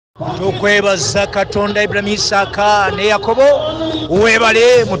tukwebaza Katonda Ibrahimu, Isaaka ne Yakobo.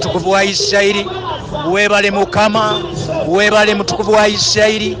 Webale mutukuvu wa Isirayiri, webale Mukama, webale mutukuvu wa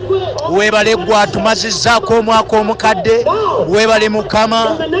Isirayiri, webale gwatumazizaako omwaka omukadde, webale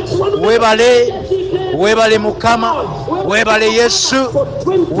Mukama, webale Mukama, webale Yesu,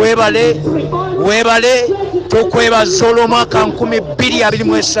 webale tukwebaza olw'omwaka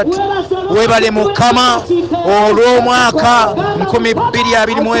 2023. Webale Mukama olw'omwaka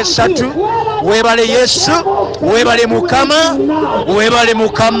 2023. Webale Yesu, webale Mukama, webale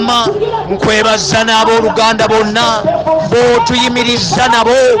Mukama. Nkwebaza n'abooluganda bonna b'otuyimiriza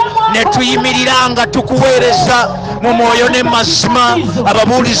nabo ne tuyimirira nga tukuweereza mu mwoyo ne mazima,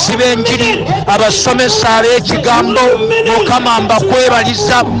 ababuulizi b'enjiri, abasomesa ab'ekigambo. Mukama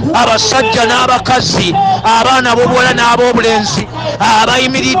mbakwebaliza, abasajja n'abakazi, abaana b'obuwala n'ab'obulenzi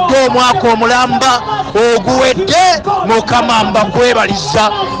abayimiridde omwaka omulamba oguwedde. Mukama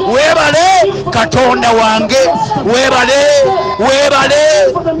mbakwebaliza. Webale Katonda wange, webale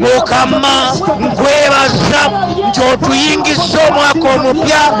Mukama. Nkwebaza nti otuyingiza omwaka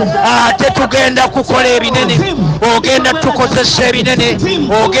omupya, ate tugenda kukola ebinene, ogenda tukozesa ebinene,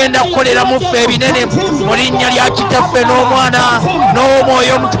 ogenda kukolera muffe ebinene mu linnya lya Kitaffe n'Omwana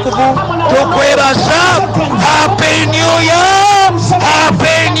n'Omwoyo Omutukuvu. Tukwebaza. Happy New Year,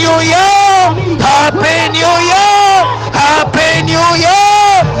 Happy New Year, Happy New Year, Happy New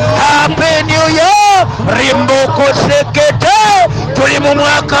Year, Happy New Year. Rimbuko sekete. Tuli mu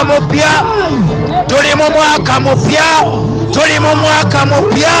mwaka mupya, tuli mu mwaka mupya, tuli mu mwaka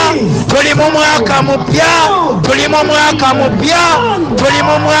mupya, tuli mu mwaka mupya, tuli mu mwaka mupya, tuli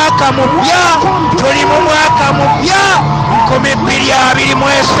mu mwaka mupya, tuli mu mwaka mupya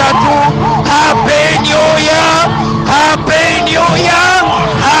 2023. Happy New Year, Happy New Year,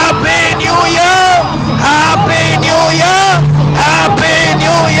 Happy New Year, Happy New Year, Happy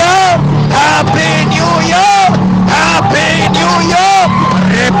New Year, Happy New Year, Happy New Year.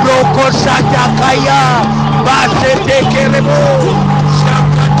 Rebroko satakaya basetekerebo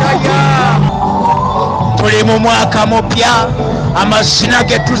sakataya. Tuli mu mwaka mupya, amazina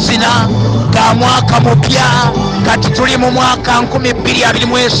ge tuzina ga mwaka mupya. Kati tuli mu mwaka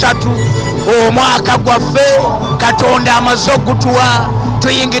 2023, omwaka gwaffe Katonda amaze ogutuwa.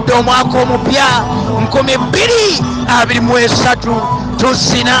 Tuyingidde omwaka omupya 2023,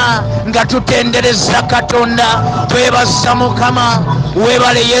 tuzina nga tutendereza Katonda. Twebaza Mukama.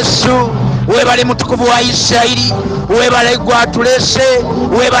 Webale Yesu, webale mutukuvu wa Isirayiri, webale gwatulese,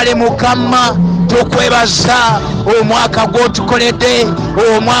 webale Mukama. Tukwebaza omwaka gw'otukoledde,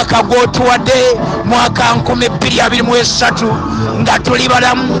 omwaka gw'otuwadde, mwaka 2023 nga tuli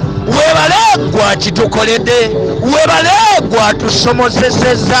balamu. Webale gwakitukoledde, webale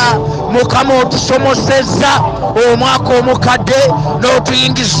gwatusomoseseza. Mukama otusomoseza omwaka omukadde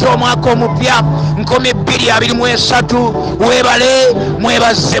n'otuyingiza omwaka omupya 2023. Webale,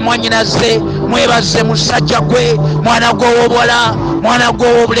 mwebaze mwanyinaze, mwebaze musajja gwe, mwana gwe ow'obuwala, mwana gwe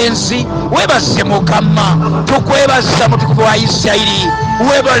ow'obulenzi. Webaze Mukama. Tukwebaza mutukuvu wa Isirayiri.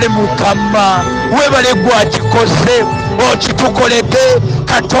 Webale Mukama, webale gwakikoze, okitukoledde.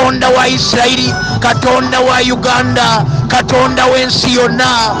 Katonda wa Isirayiri, Katonda wa Uganda, Katonda w'ensi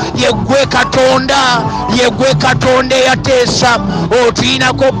yonna, yegwe Katonda eyateesa.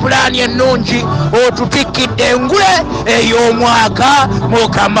 Otuyinako pulaani ennungi, otutikidde engule ey'omwaka.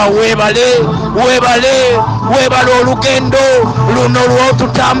 Mukama webale olugendo luno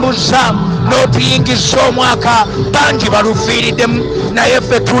lw'otutambuza n'otuyingiza omwaka. Bangi balufiiriddemu, naye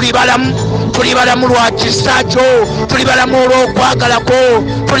ffe tuli balamu lwa kisa kyo, tuli balamu olw'okwagala kwo,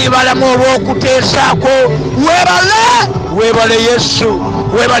 tuli balamu olw'okuteesaako. Webale Yesu,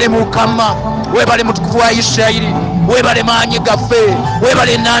 webale Mukama, webale mutukuvu wa Isirayiri, webale maanyi gaffe,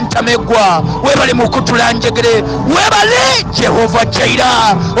 webale nantamegwa, webale mukutula njegere, webale Jehova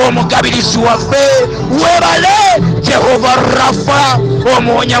Jaira omugabirizi waffe, webale Jehova Rafa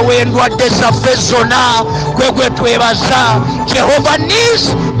omuwonya w'endwadde zaffe zonna. Gwe twebaza Jehova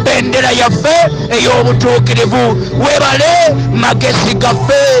Nisi, bendera yaffe ey'obutuukirivu. Webale magezi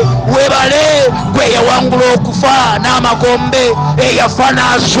gaffe, webale gwe yawangula okufa n'amagombe, eyafa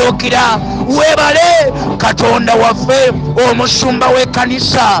n'azuukira. Webale Katonda waffe, omusumba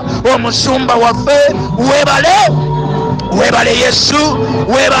w'ekkanisa, omusumba waffe. Webale webale Yesu,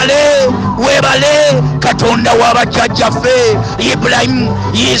 webale Katonda w'abajjajjaffe Ibrahimu,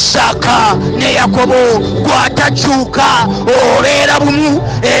 Isaaka ne Yakobo, gwatakyuka obeera bumu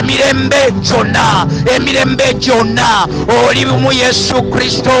emirembe gyonna oli bumu Yesu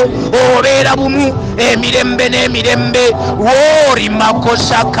Kristo, obeera bumu emirembe n'emirembe, wooli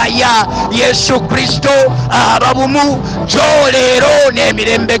makosakaya Yesu Kristo aba bumu gy'oleero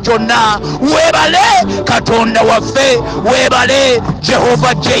n'emirembe gyonna. Webale Katonda waffe, webale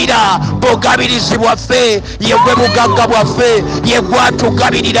Jehova Jaira, bugabirizi bwaffe, yegwe bugagga bwaffe, yegwe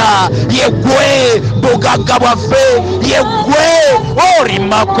atugabirira, yegwe bugagga bwaffe, yegwe oli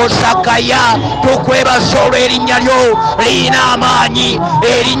makosakaya. Tukwebaza olw'erinnya lyo lirina amaanyi,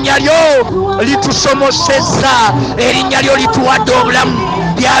 erinnya lyo litusomosezza, erinnya lyo lituwadde obulamu,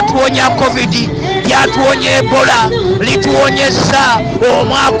 lyatuwonya COVID, lyatuwonya Ebola, lituwonyeza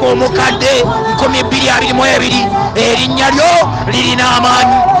omwaka omukadde 2022. Erinnya lyo lirina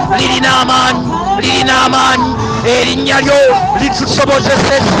amaanyi, erinnya lyo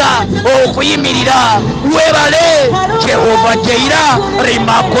litusobozesezza okuyimirira. Webale Jehova Jaira,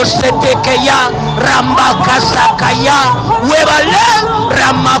 rimakosetekeya rambakasakaya, webale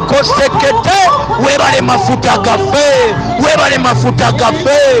ramakosekete, webale mafuta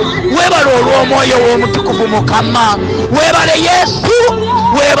gaffe, webale olw'omwoyo w'omutukuvu Mukama, webale Yesu,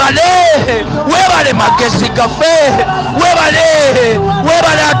 webale magezi gaffe, webale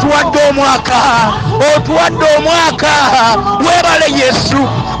atuwadde omwaka, webale Yesu,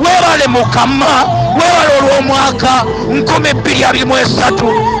 webale Mukama, webale olw'omwaka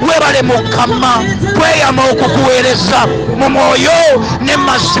 2023, webale Mukama, tweyama okukuweereza mu mwoyo ne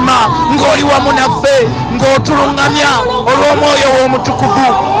mazima, ng'oli wamu naffe, ng'otulungamya olw'omwoyo w'omutukuvu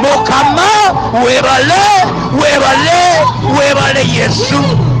Mukama. Webale Yesu,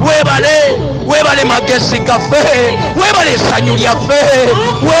 webale magezi gaffe, webale essanyu lyaffe,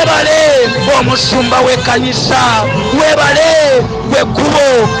 webale omusumba w'ekkanisa, webale gwe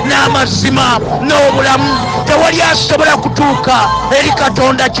kkubo n'amazima n'obulamu. Tewali asobola kutuuka eri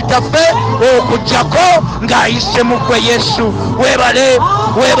Katonda Kitaffe okuggyako ng'ayise mu ggwe Yesu.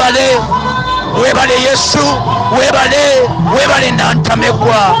 Webale Yesu, webale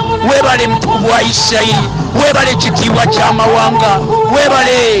Nantamegwa, webale Mutukuvu wa Isirayiri, webale kitiibwa ky'amawanga,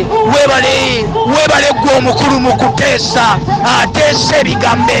 webale gwe omukulu mu kuteesa, ateesa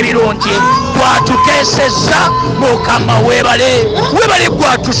ebigambo ebirungi, gwatuteesezza Mukama. Webale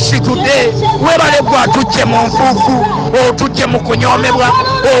gwatusitudde, webale gwatujje mu nfuufu, otujje mu kunyoomebwa,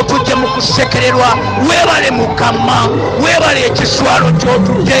 otujje mu kusekererwa. Webale Mukama, webale ekiswalo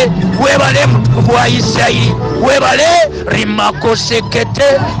ky'otudde, webale Mutukuvu wa Isirayiri, webale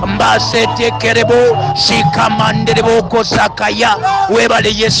rimakosekete mbasetekerebo shikamanderebo kosakaya.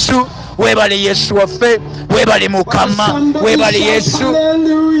 Webale Yesu waffe, webale Mukama, webale Yesu.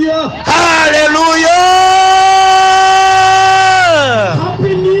 Hallelujah!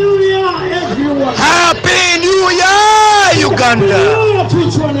 Happy New Year, everyone. Happy New Year, Uganda.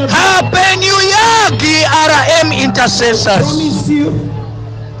 Happy New Year, DRM intercessors. Promise you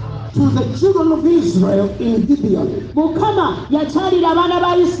to the children of Israel in Gibeon. Mukama yakyalira abaana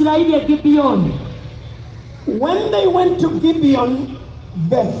ba Isirayiri e Gibeoni. When they went to Gibeon,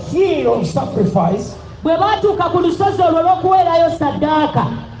 the hill of sacrifice, bwe baatuuka ku lusozi olwo olw'okuweerayo ssaddaaka,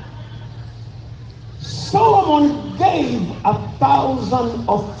 Solomon gave 1,000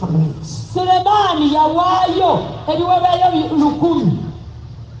 offerings. Sulemaani yawaayo ebiweebwayo 1,000.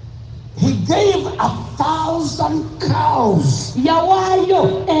 He gave 1,000 cows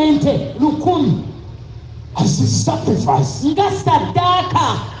yawaayo ente 1,000 as his sacrifice. nga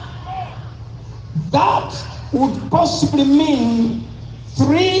ssaddaaka. That would possibly mean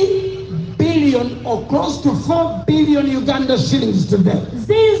 3 billion or close to 4 billion Uganda shillings today.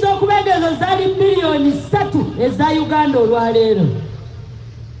 Ziyinza okubeera ezo zaali biliyooni 3 eza Uganda olwaleero.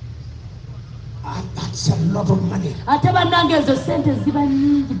 That's a lot of money. Ate bannange ezo sente ziba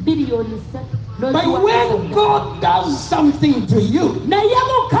nnyingi, biliyooni 3. But when God does something to you, naye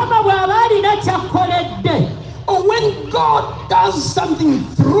Mukama bw'aba alina ky'akkoledde, or when God does something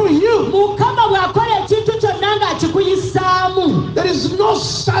through you, Mukama bw'akola ekintu kyonna ng'akikuyisaamu, there is no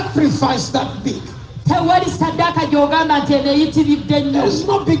sacrifice that big. tewali ssaddaaka gy'ogamba nti eno eyitiridde nnyo. There is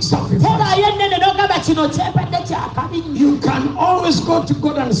no big sacrifice. Tebaayo ennene n'ogamba kino kyempadde kyakabi nnyo. You can always go to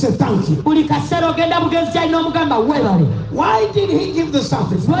God and say thank you. Buli kaseera ogenda bugenzi gy'alina omugamba weebale. Why did he give the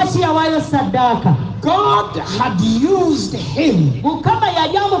sacrifice? Lwaki yawaayo ssaddaaka? God had used him Mukama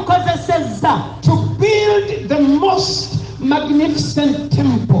yali amukozesezza to build the most magnificent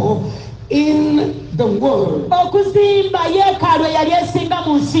temple in the world. okuzimba yeekaalu eyali esinga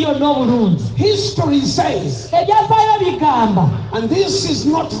mu nsi yonna obulungi. History says, ebyafaayo bigamba, and this is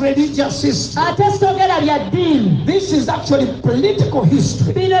not religious history, ate sogera bya ddiini, this is actually political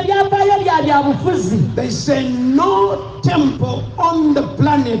history. bino ebyafaayo bya bufuzi. They say no temple on the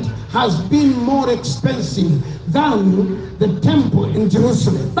planet has been more expensive than the temple in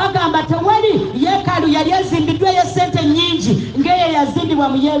Jerusalem. Bagamba tewali yeekaalu yali ezimbiddwa ey'essente nnyingi ng'eyo yazimbibwa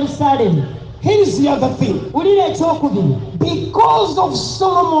mu Yerusaalemu. Here's the other thing. Wulira ekyokubiri. Because of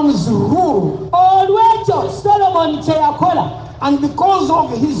Solomon's rule olw'ekyo Solomon kye yakola and because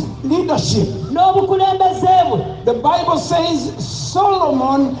of his leadership, n'obukulembeze bwe, the Bible says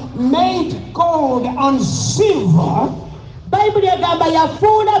Solomon made gold and silver Bayibuli egamba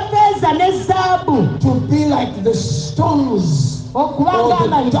yafuula ffeeza ne zaabu to be like the stones okubanga or the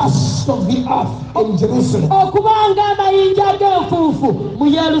amayinja dust of the earth in Jerusalem. okubanga amayinja g'enfuufu mu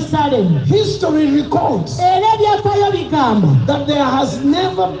Yerusaalemu. History records Era ebyafaayo bigamba that there has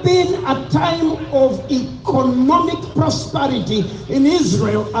never been a time of economic prosperity in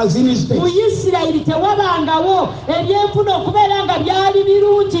Israel as in his mu days. Isirayiri tewabangawo ebyenfuna okubeera nga byali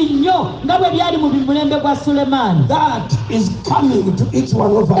birungi nnyo nga bwe byali mu mulembe gwa Sulemaani. That is coming to each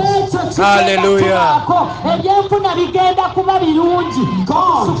one of us. Ekyo Hallelujah. kitubaako ebyenfuna bigenda kuba birungi.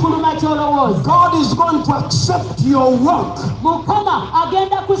 Sukuluma kyolowooza. God is going to accept your work. Mukama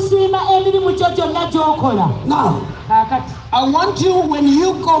agenda kusiima emirimu gyo gyonna gy'okola. Now, Kaakati I want you, when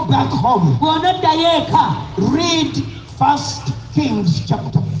you go back home, bw'onoddayo eka read 1 Kings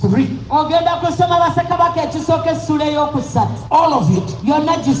chapter 3. ogenda kusoma bassekabaka ekisooka essula ey'okusatu. All of it.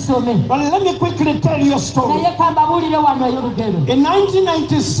 Yonna gisome. But let me quickly tell you a story. Naye kambabuulire wano ey'olugero. In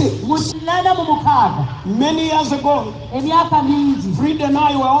 1996, Mu 86 many years ago, emyaka mingi, Freda and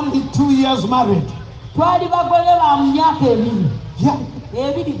I were only 2 years married. twali bagole ba mu myaka ebiri. Yeah.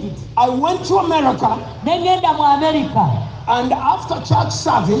 Ebiri giti. I went to America, Ne ngenda mu Amerika. and after church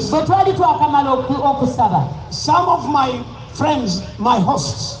service, Bwe twali twakamala okusaba, some of my friends, my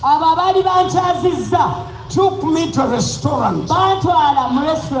hosts, abo abaali bankyazizza took me to a restaurant bantwala mu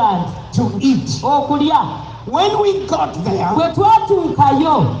restaurant to eat. okulya. When we got there, Bwe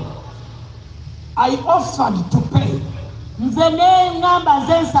twatuukayo, I offered to pay, nze ne ŋŋamba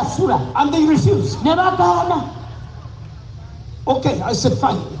nze nsasula, and they refused. ne bagaana. Okay, I said,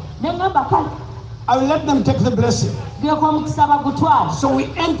 fine. Ne ŋŋamba kale I will let them take the blessing. geeko omukisa bagutwala. So we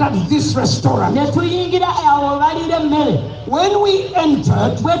entered this restaurant. Ne tuyingira awo balira emmere. When we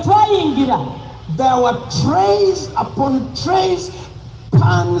entered, Bwe twayingira, there were trays upon trays,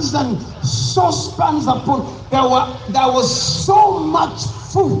 pans and saucepans upon. There was so much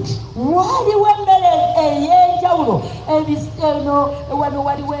food. waliwo emmere ey'enjawulo. Wano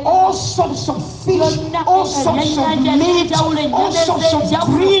waliwo All sorts of fish, all sorts of meat, all sorts of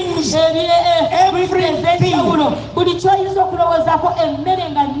greens, everything. buli kyoyinza okulowoozaako emmere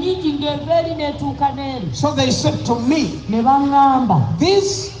nga nnyingi ng'eva eri n'etuuka n'eri. So they said to me, Ne baŋŋamba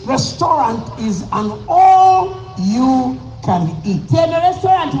this restaurant is an all-you-can-eat. eno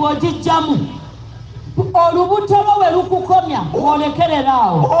restaurant bw'ogijjamu olubuto lwo we lukukomya olekera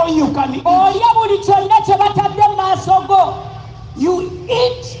awo. All you can eat. Olya buli kyonna kye batadde mu maaso go. You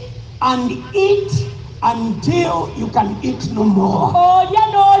eat and eat until you can eat no more. Olya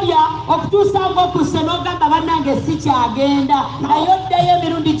n'olya okutuusa ng'okusse n'ogamba bannange sikyagenda, naye oddayo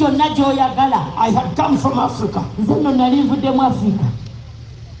emirundi gyonna gy'oyagala. I had come from Africa. Nze nno nali nvudde mu Afrika.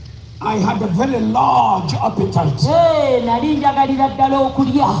 I had a very large appetite. Nali njagalira ddala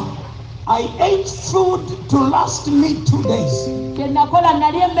okulya. I ate food to last me 2 days. Kye nakola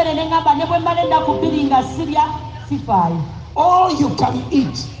nali emmere ne ŋŋamba ne bwe mmala ennaku bbiri nga sirya sifaayo. All you can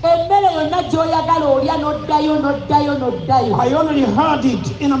eat. Emmere yonna gy'oyagala olya n'oddayo n'oddayo n'oddayo. I only heard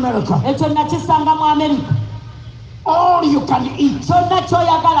it in America. Ekyo nakisanga mu Amerika. All you can eat. Kyonna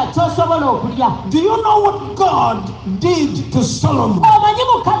ky'oyagala ky'osobola okulya. Do you know what God did to Solomon? Omanyi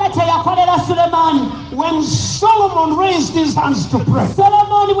Mukama kye yakolera Sulemaani? When Solomon raised his hands to pray,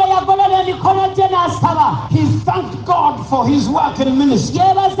 Solomoni bwe yagolola emikono gye n'asaba, he thanked God for his work in ministry.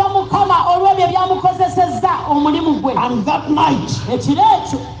 yeebaza Mukama olw'ebyo byamukozesezza omulimu gwe. And that night, Ekiro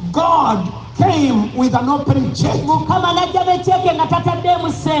ekyo God came with an open check. Mukama n'ajja n'ekyeke nga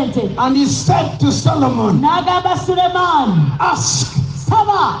tataddeemu ssente. And he said to Solomon, N'agamba Sulemaani, ask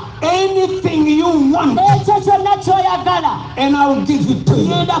saba anything you want ekyo kyonna ky'oyagala and I'll give it to you.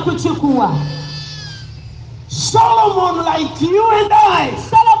 ngenda kukikuwa. Solomon, like you and I,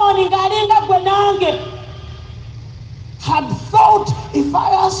 Solomoni ng'alinga gwe nange had thought, if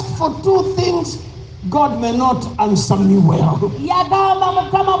I ask for 2 things, God may not answer me well.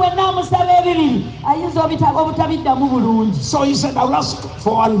 So he said, I'll ask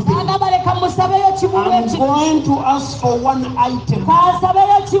for one thing. I'm going to ask for one item.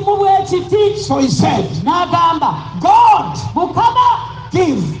 So he said, God,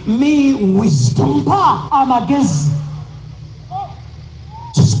 give me wisdom.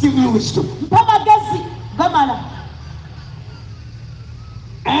 Just give me wisdom.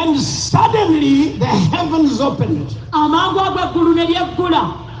 And suddenly the heavens opened.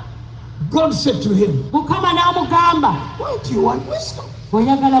 God said to him, why do you want wisdom?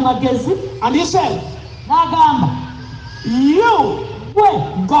 And he said, you,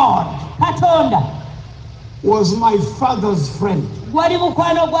 God, was my father's friend.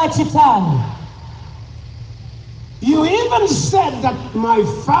 You even said that my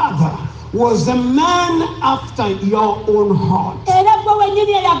father was a man after your own heart.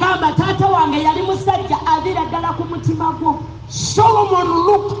 Solomon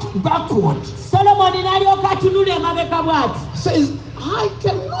looked backward. Says, I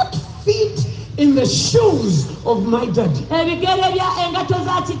cannot fit in the shoes of my daddy.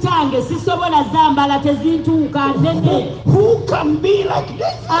 Who can be like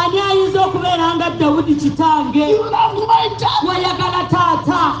this? You love my dad.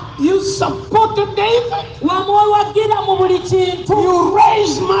 You supported David. You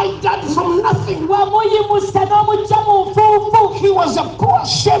raised my dad from nothing. He was a poor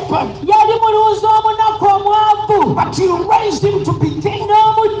shepherd, but you raised him to be king.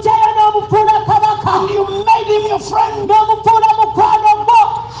 And you made him your friend.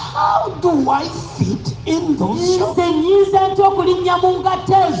 How do I fit in those shoes?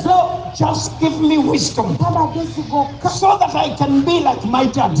 Just give me wisdom so that I can be like my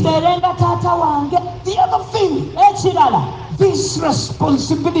daddy. The other thing, this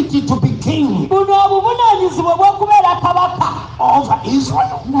responsibility to be king over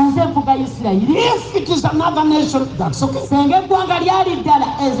Israel. If it is another nation, that's okay.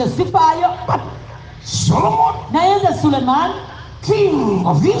 But Solomon, king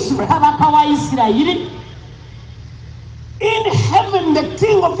of Israel, in heaven, the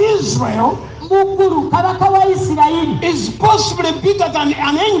king of Israel is possibly bigger than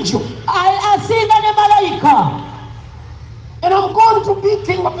an angel. And I'm going to be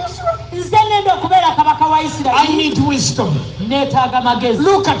king of Israel. I need wisdom.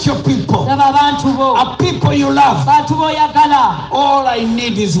 Look at your people. A people you love. All I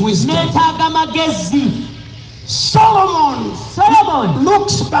need is wisdom. Solomon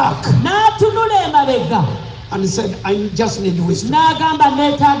looks back and said, I just need wisdom.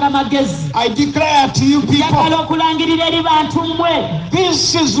 I declare to you people,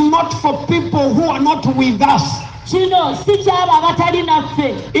 this is not for people who are not with us.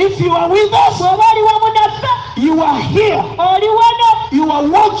 If you are with us, you are here, you are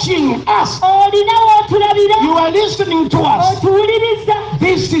watching us, you are listening to us.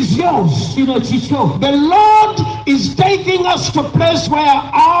 This is yours. The Lord is taking us to a place where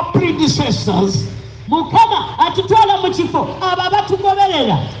our predecessors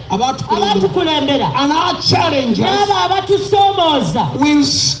and our challengers will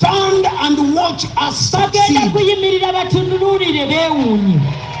stand and watch us succeed.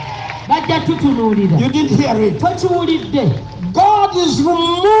 You didn't hear it. God is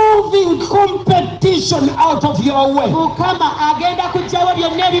removing competition out of your way.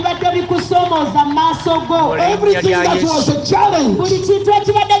 Everything that was a challenge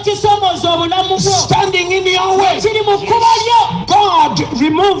standing in your way, God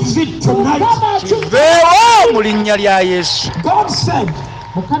removes it tonight. God said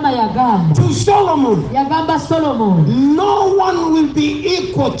to Solomon, no one will be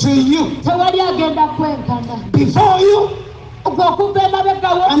equal to you. Before you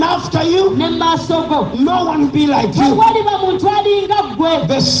and after you, no one be like you.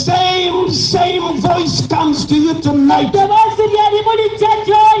 The same voice comes to you tonight.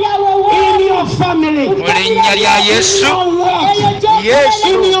 In your family, in your work,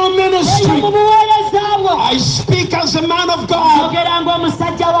 in your ministry. I speak as a man of God,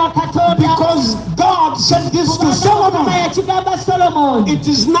 because God said this to Solomon. It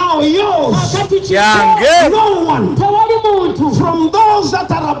is now yours. No one from those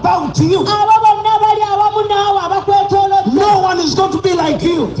that are about you, no No one is going to be like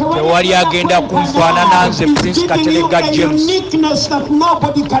you. tewali agenda kunfaanana nze Prince Kateregga James. Uniqueness that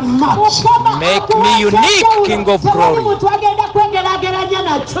nobody can match. Make me unique, King of Glory.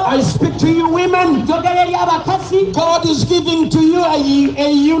 I speak to you women. God is giving to you a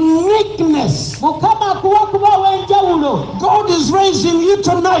uniqueness. God is raising you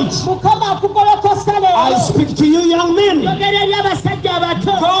tonight. I speak to you young men.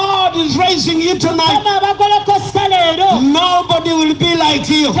 God is raising you tonight. Nobody will be like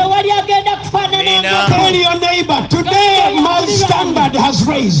you. Tell your neighbor, today my standard has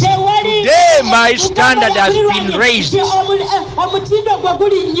raised. Today my standard has been raised.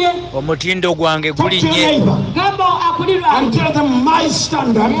 Omutindo gwange gulinnye. And tell them my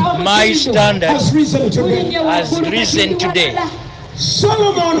standard has risen today.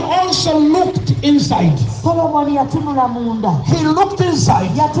 Solomon also looked inside. He looked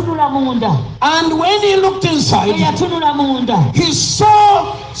inside. And when he looked inside, he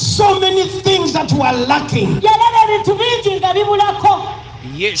saw so many things that were lacking.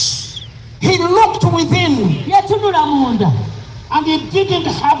 Yes. He looked within. And he didn't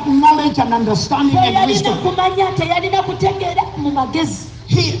have knowledge and understanding and wisdom.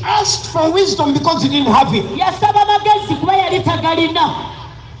 He asked for wisdom because he didn't have it.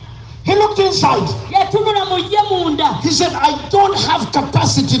 He looked inside. He said, I don't have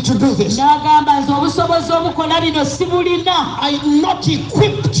capacity to do this. I'm not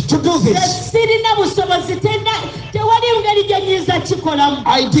equipped to do this.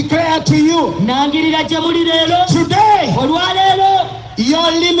 I declare to you, today,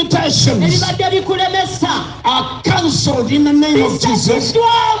 your limitations are cancelled in the name of Jesus. Every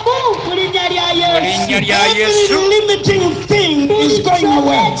limiting thing is going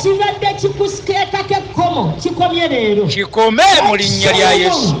away.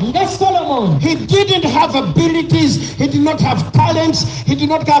 Solomon, he didn't have abilities, he did not have talents, he did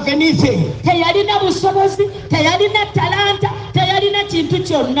not have anything.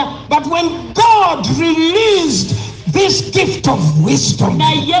 But when God released this gift of wisdom,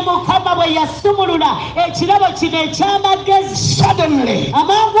 suddenly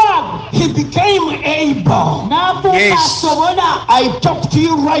he became able. Yes. I talk to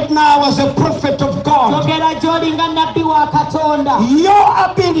you right now as a prophet of God. Your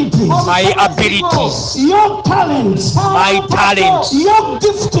abilities, my abilities, your talents, my talents, your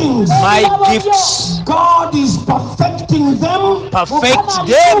giftings, my gifts, God is perfecting them. Perfect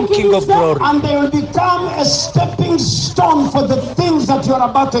them, King of Glory. And they will become a stepping stone for the things that you are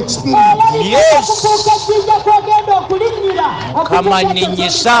about to experience. Yes.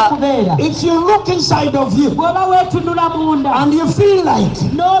 If you look inside of you and you feel like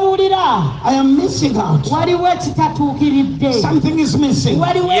I am missing out, something is missing.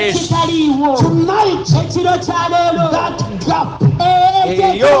 Yes. Tonight, that gap,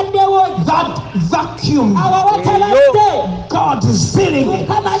 that vacuum, God is filling it.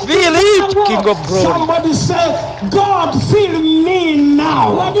 Feel it, King of Glory. Somebody say, God, fill me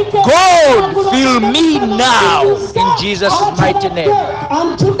now. God, fill me now in Jesus' mighty name.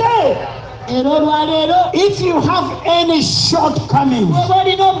 And today, if you have any shortcomings,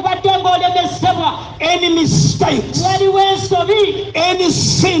 any mistakes, any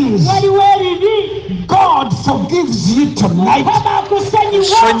sins, God forgives you tonight.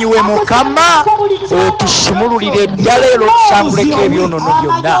 Tusonyiwe Mukama otusumululire ddala era otusambuleko ebyonono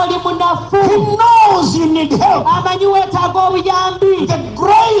byonna. He knows you need help. The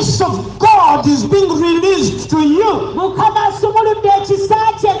grace of God is being released to you.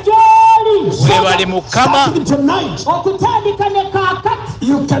 Webale Mukama. Tonight,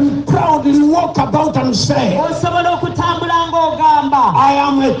 you can proudly walk about and say, I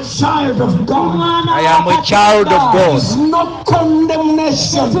am a child of God. I am a child of There God. is no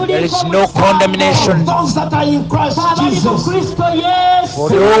condemnation. There is no condemnation For those that are in Christ Jesus. for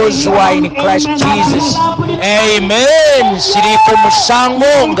those who are in Christ Jesus. Amen. Siriko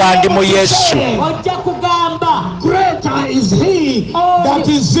musango nga ndi mu Yesu. Greater is he that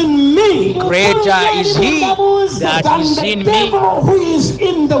is in me Greater is he that than is the in me. devil who is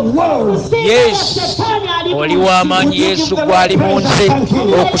in the world. Yes. Oli w'amaanyi Yesu gwali mu nsi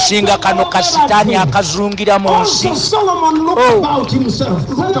okusinga kano kasitaani akazungira mu nsi. Also Solomon looked about himself.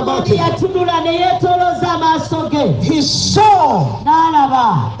 Looked about him. He saw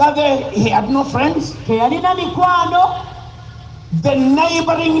that he had no friends. The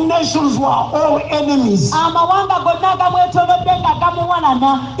neighboring nations were all enemies.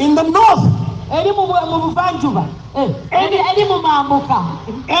 In the north,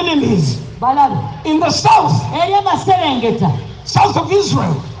 enemies. In the south, south of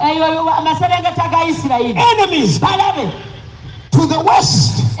Israel, enemies. to the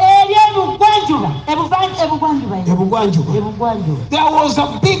west. There was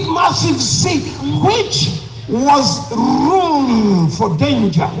a big massive sea which was room for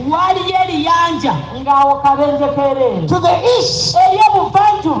danger. To the east,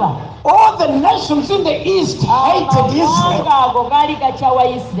 all the nations in the east hated Israel.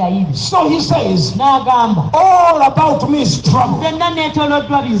 So he says, all about me is trouble.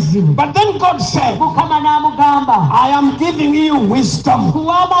 But then God said, I am giving you wisdom.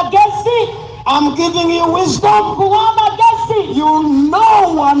 I'm giving you wisdom.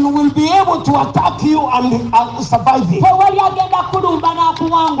 No one will be able to attack you and survive it.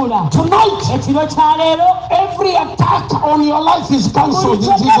 Tonight, every attack on your life is cancelled in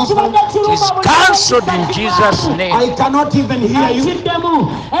Jesus' name. It is cancelled in Jesus' name. I cannot even hear you.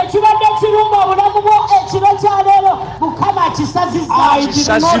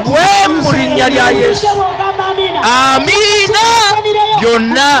 Amina.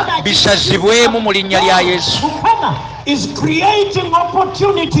 Byonna bisazibwemu mu linnya lya Yesu. Is creating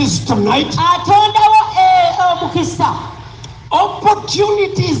opportunities tonight.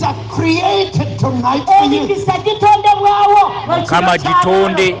 Opportunities are created tonight for you.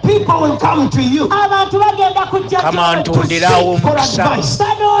 People will come to you. Come on, to the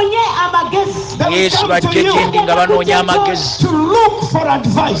Yes, but getting to look for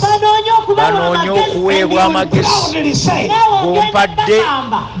advice.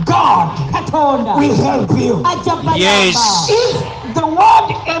 God will help you. Yes. If the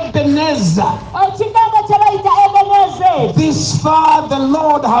word Ebenezer, this far the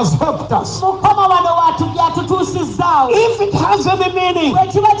Lord has helped us. If it has any meaning,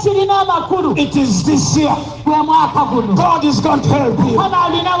 it is this year. God is going to help you.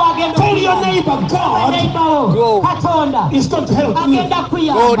 Tell your neighbor, God is going to help you.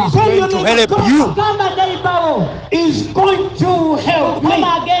 God is going to help you. Is going to help me.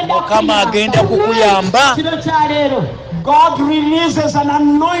 God releases an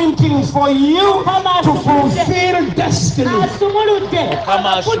anointing for you to fulfill destiny. You will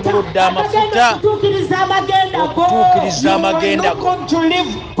not going to live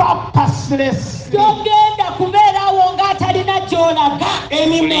purposelessly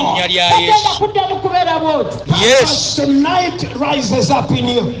anymore. Yes. Tonight rises up in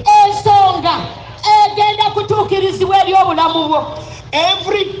you.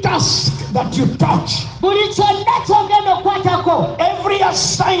 Every task that you touch, every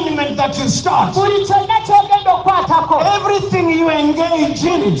assignment that you start, everything you engage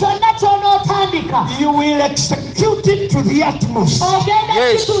in, you will execute it to the utmost.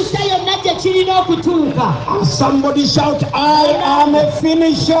 Yes. Somebody shout, I am a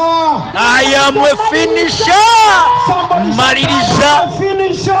finisher. I am a finisher.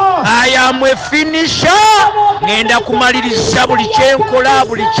 I am a finisher. Ngenda kumaliriza buli kyenkola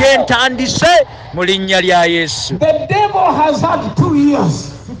buli kyentandise mu linnya lya Yesu. The devil has had 2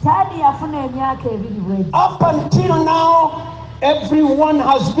 years. Up until now, everyone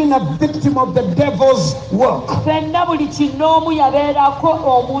has been a victim of the devil's work. Now,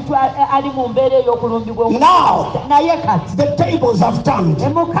 the tables have turned.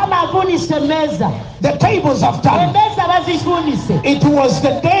 The tables have turned. It was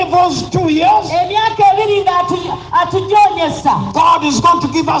the devil's 2 years. God is going to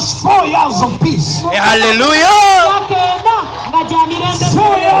give us 4 years of peace. Hallelujah.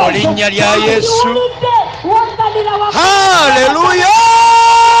 4 years of Hallelujah.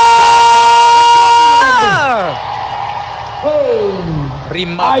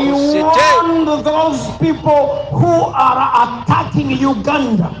 I warned those people who are attacking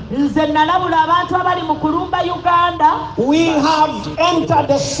Uganda. We have entered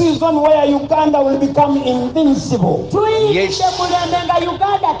a season where Uganda will become invincible. Yes.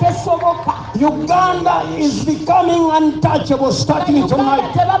 Uganda is becoming untouchable starting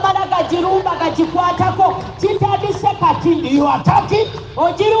tonight. You attack it,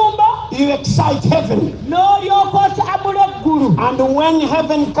 you excite heaven. And when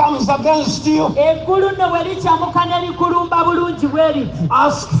heaven comes against you,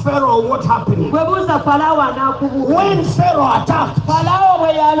 ask Pharaoh what happened. When Pharaoh attacked,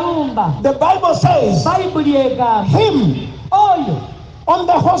 the Bible says, him on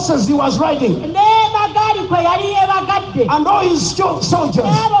the horses he was riding, and all his soldiers,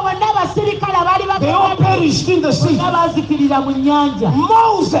 they all perished in the sea.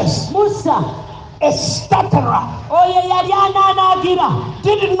 Moses a stutterer, oyo yali anaanagira,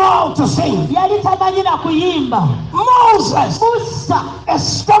 didn't know how to sing. yali tamanyira kuyimba. Moses, Musa, a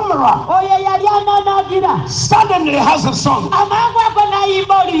stammerer, oyo yali anaanagira, suddenly has a song. amangu ago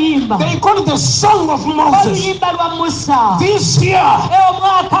n'ayimba oluyimba. They call it the song of Moses. Oluyimba lwa Musa. This year,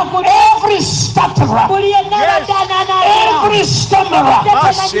 Omwaka guno, every stutterer, buli yenna abadde anaanagira, every stammerer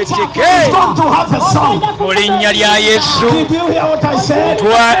is going to have a song. Mu linnya lya Yesu. Did you hear what I said?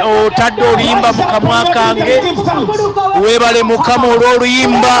 Otadde oluyimba mu kamwa kange. Give thanks. Weebale Mukama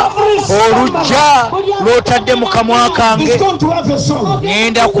olw'oluyimba olujja lw'otadde mu kamwa kange. He's going to have a song.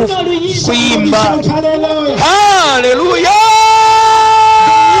 Ngenda kuyimba. Shout hallelujah. Haleluya!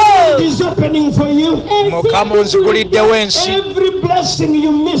 It is opening for you. Mukama onziguliddewo ensi. Every blessing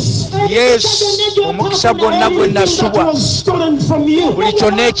you missed, Yes, omukisa gwonna gwe everything that nasubwa, was stolen from you, buli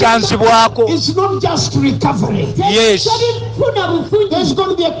kyonna ekyanzibwako. it's not just recovery. Yes, There's going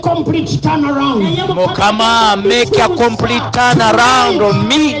to be a complete turnaround. Mukama, make a complete turnaround on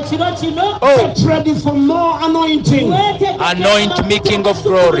me. Oh, Get ready for more anointing. anoint me, King of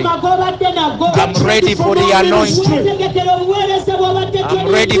Glory. I'm ready for the anointing. I'm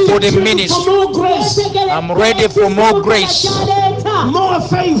ready for the For ministry. more grace, I'm ready for more grace. more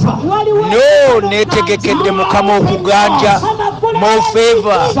favor. No, netegekedde Mukama okuganja. More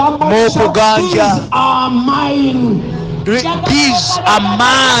favor, more kuganja. These are mine. These are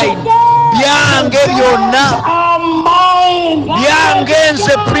mine. Byange byonna. Are mine. Byange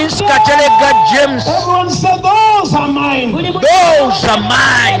nze Prince Kateregga James. Everyone said those are mine. Those are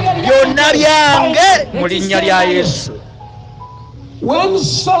mine. Byonna byange mu linnya lya Yesu. When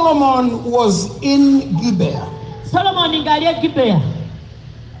Solomon was in Gibeah, Solomoni ng'ali e Gibeya,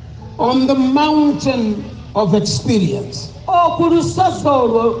 on the mountain of experience, ku lusozi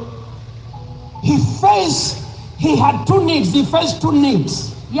olwo, he had two needs. He faced two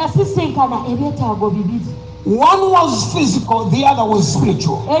needs. yasisinkana ebyetaago bibiri. One was physical, the other was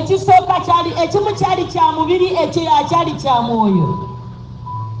spiritual. Ekisooka ekimu kyali kya mubiri, ekirala kyali kya mwoyo.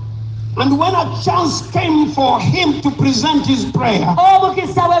 And when a chance came for him to present his prayer,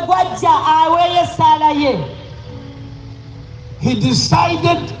 Omukisa bwe gwajja aweeyo essaala ye, he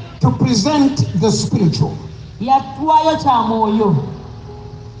decided to present the spiritual. yatwayo kya mwoyo,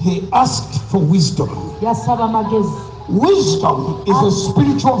 He asked for wisdom. yasaba magezi. Wisdom is a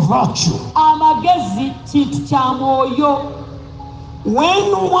spiritual virtue. Amagezi kintu kya mwoyo.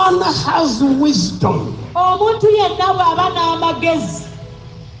 When one has wisdom, Omuntu yenna bw'aba n'amagezi,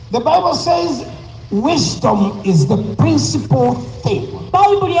 the Bible says wisdom is the principal thing.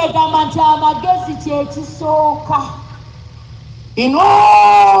 Bayibuli egamba nti amagezi kye kisooka. In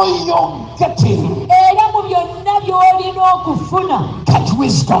all you're getting, Era mu byonna by'olina okufuna, get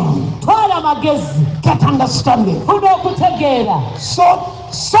wisdom, twala magezi, get understanding. funa okutegeera. So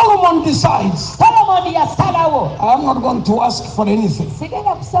Solomon decides, Solomoni yasalawo, I'm not going to ask for anything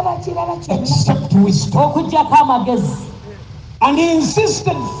sigenda kusaba kirala kyonna except wisdom. okuggyako amagezi. And he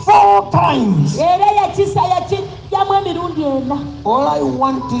insisted 4 times. Era yakijjamu emirundi ena. All I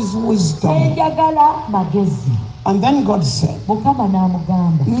want is wisdom. Enjagala magezi. And then God said, Mukama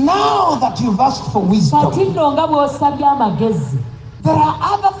n'amugamba, now that you've asked for wisdom, kati nno nga bw'osabye amagezi, there are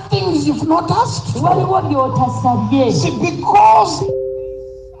other things you've not asked for. waliwo by'otasabye. See, because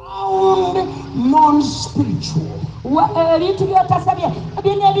they sound non-spiritual, Ebintu by'otasabye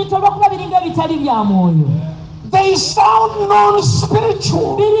birina ebintu olw'okuba biringa ebitali bya mwoyo, they sound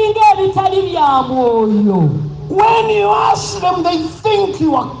non-spiritual. biringa ebitali bya mwoyo. When you ask them, they think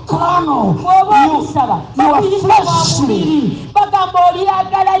you are carnal, Bw'oba you obisaba are babirina bwa fleshly. mubiri, bagamba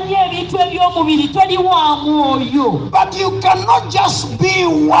olyagala nnyo ebintu eby'omubiri, toli wa mwoyo. But you cannot just be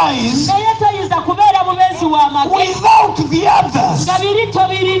wise Naye toyinza kubeera mubezi w'amagezi without the others. nga biri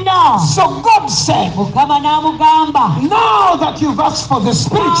tobirina. So God said, Mukama n'amugamba, now that you've asked for the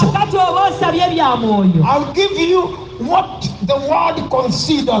spiritual, kati oba osabye bya mwoyo, I'll give you what the world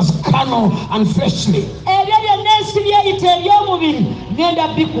considers carnal and fleshly. ebyo byonna ensi byeyita eby'omubiri ngenda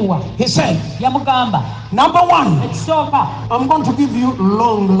bikuwa. He said, Yamugamba, number 1, ekisooka I'm going to give you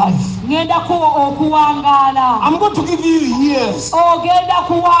long life. ngenda kuwa okuwangaala. I'm going to give you years. Ogenda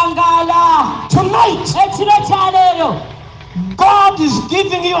kuwangaala. Tonight, Ekiro kya leero God is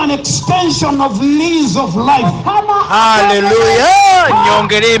giving you an extension of lease of life. Mukama Haleluya!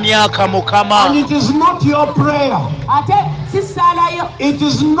 Nyongere emyaka And Mukama. it is not your prayer. ate sisaalayo, It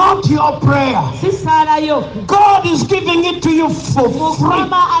is not your prayer. sisaalayo. God is giving it to you for free.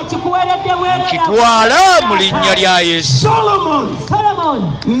 Mukama akikuweredde bwerera. Kitwala mu linnya lya Yesu. Solomon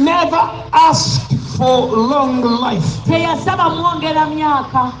Solomon never asked for long life. teyasaba mwongera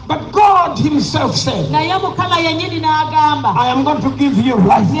myaka, But God himself said, naye Mukama yennyini n'agamba, I am going to give you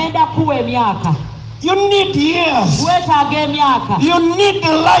life. ngenda kuwa emyaka. You need years. weetaaga emyaka, You need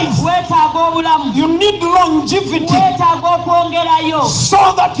life. weetaaga obulamu, You need longevity weetaaga okwongerayo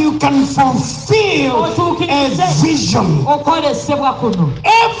so that you can fulfill a vision. okwolesebwa kuno.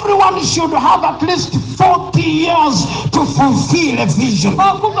 Everyone should have at least 40 years to fulfill a vision.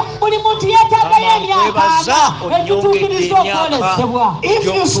 Buli muntu yeetaagayo emyaka 40 egituukiriza okwolesebwa. If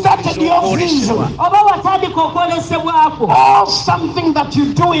you started your vision Oba watandika okwolesebwako, or something that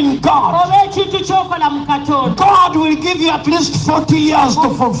you do in God, oba ekintu ky'okola mu Katonda, God will give you at least 40 years to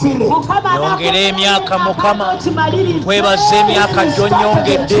fulfill it. Mukama Yongera emyaka, Mukama. okimalirize. Twebaza emyaka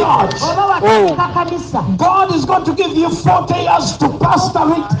gy'onyongedde. Oba watandika kanisa, God is going to give you 40 years to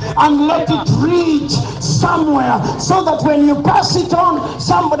pastor it and let it reach somewhere so that when you pass it on,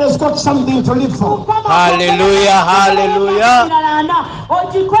 somebody's got something to live for. Hallelujah, hallelujah.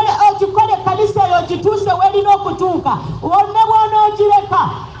 ogikole kanisa eyo ogituuse werina okutuuka, wonna bw'onoogireka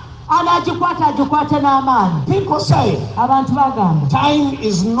anagikwata agikwate n'amaanyi. People say Abantu bagamba time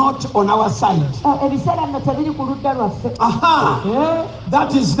is not on our side. ebiseera bino tebiri ku ludda lwaffe. Aha,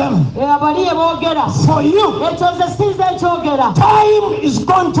 that is them. Abali boogera, For you, ekyo nze sinza nkyogera. time is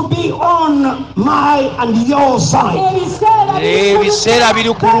going to be on my and your side. Ebiseera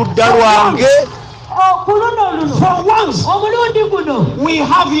biri ku ludda lwange. Ku luno luno, For once, omulundi guno, we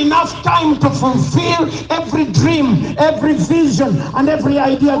have enough time to fulfill every dream, every vision, and every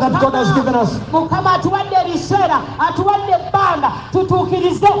idea that God has given us. Mukama atuwadde ebiseera, atuwadde ebbanga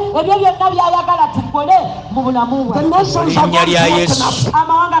tutuukirize ebyo byonna by'ayagala tukole mu bulamu The bwaffe. nations are going to open up.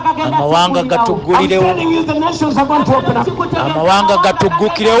 Amawanga gagenda Amawanga I'm gatuggulirewo. telling you, the nations are going to open up. Amawanga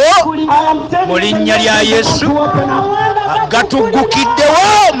gatuggukirewo I am telling mu you, the linnya lya nations are Yesu. going to open up.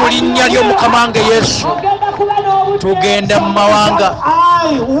 Gatuggukiddewo mu linnya ly'Omukama wange Yesu. Tugenda mu mawanga.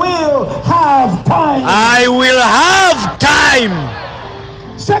 I will have time. I will have time.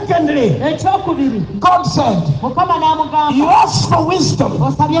 Secondly, Ekyokubiri, God said, Mukama you n'amugamba, asked for wisdom,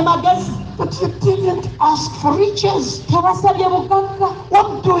 osabye magezi, but you didn't ask for riches. tebasabye bugagga.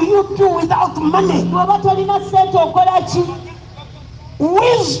 What do you do without money? Bw'oba tolina ssente okola ki?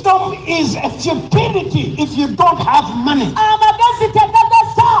 Wisdom is a futility if you don't have money. Amagezi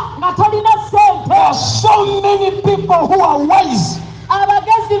tegagasa nga tolina ssente. There are so many people who are wise,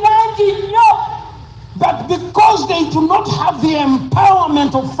 Abagezi bangi nnyo, but because they do not have the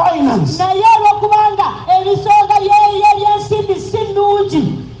empowerment of finance, naye olw'okubanga ebisonga by'ensimbi si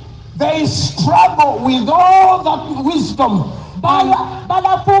nnungi, they struggle with all that wisdom.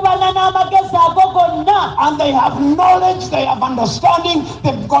 balafuubana n'amagezi ago gonna. And they have knowledge, they have understanding,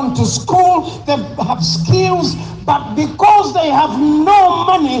 they've gone to school, they have skills, but because they have no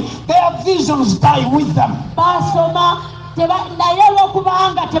money, their visions die with them. Basoma naye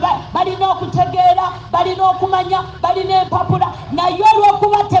olw'okubanga balina okutegeera, balina okumanya, balina empapula, naye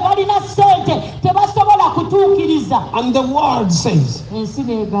olw'okuba tebalina ssente tebasobola kutuukiriza. And the word says, Ensi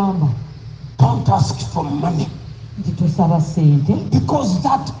n'egamba don't ask for money, nti tosaba ssente, because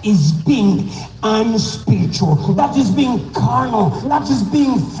that is being unspiritual, that is being carnal, that is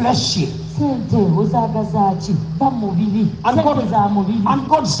being fleshy. ssente ozaagaza ki? Va mu bibi, ssente za mu bibi. And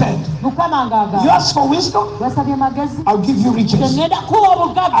God said, Mukama you ng'agamba, ask for wisdom, wasabye magezi, I'll give you riches. ngenda kuwa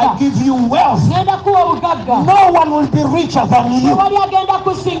obugagga, I'll give you wealth. ngenda kuwa obugagga. No one will be richer than you. Tewali agenda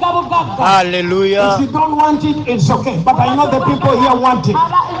kusinga bugagga. Hallelujah. If you don't want it, it's okay. But I know the people here want it.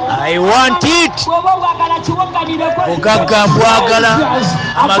 I want it. Bw'oba obwagala kiwoggalireko. Bugagga mbwagala,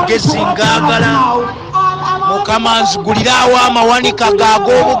 amagezi ngaagala. Mukama nziguliraawo amawanika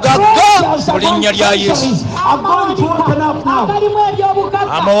g'ag'obugagga mu linnya lya Yesu. I'm going to open up now. Agalimu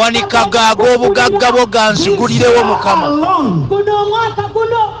eby'obugagga. Amawanika g'ag'obugagga bwo ganzigulirewo Mukama. Alone, Guno omwaka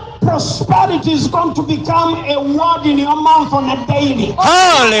guno prosperity is going to become a word in your mouth on a daily.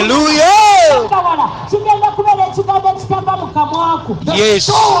 Hallelujah. kawala kigenda kubeera ekigambo ekitava mu kamwaku. The Yes.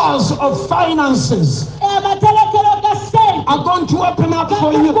 doors of finances Amaterekero ga ssente are going to open up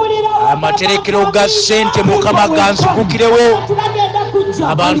for you. gagugulirawo. Amaterekero ga ssente Mukama ganzigukirewo. Tubagenda kujja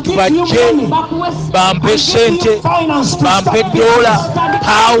Abantu bajje bakuwe bampe ssente, Finance to bampe start dola,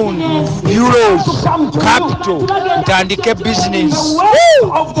 pound, euros, capital, ntandike business. The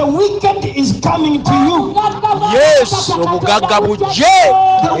way of the wicked is coming to you. Yes, obugagga bujje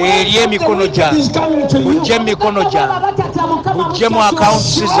eri emikono gyange, Is coming to you. bujje emikono gyange, bujje mu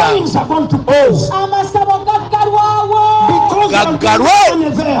accounts zange. Lines are going to close amasabo gaggalwawo because there will be Gaggalwe. no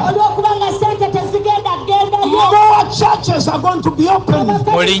money there. olw'okubanga ssente tezigenda gendayo. More churches are going to be open.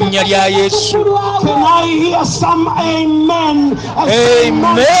 Mu linnya lya Yesu. Can I hear some amen?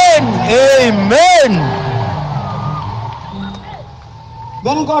 Amen. Amen.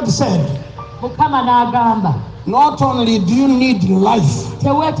 Then God said, Mukama n'agamba, not only do you need life,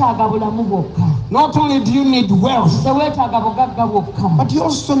 tewetaaga bulamu bwokka. Not only do you need wealth, Tewetaaga bugagga bwokka. but you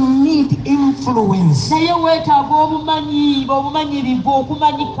also need influence. Naye weetaaga obumanyirivu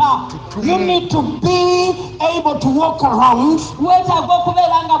okumanyika. You need to be able to walk around Weetaaga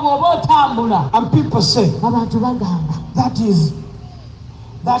okubeera nga bw'oba otambula. and people say, Abantu bagamba. that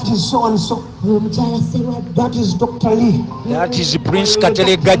is so and so. That is Dr. Lee. That is Prince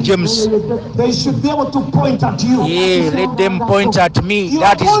KATEREGGA James. They should be able to point at you. Yeah, let them point at me.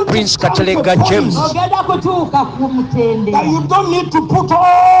 That is Prince KATEREGGA James. Ogenda kutuuka ku mutende. That you don't need to put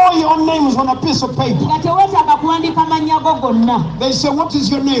all your names on a piece of paper. Nga tewetaaga kuwandiika mannya go gonna. They say, what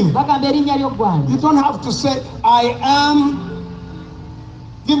is your name? Bagamba erinnya ly'oggwani. You don't have to say, I am.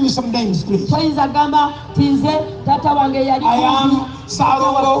 Give me some names, please. Toyinza gamba tinze taata wange yali. I am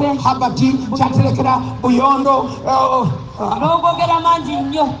Salongo, Habati, Chaterekera, Buyondo. N'ogogera mangi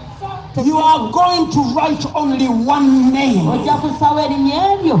nnyo. You are going to write only one name. Ojja kusawa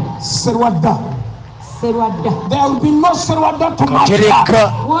erinnya eryo. Serwadda. Serwadda. There will be no Serwadda to match KATEREGGA.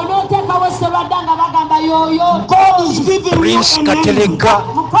 that. Wonooteekawo serwadda nga bagamba yooyo. God is giving Prince you a name.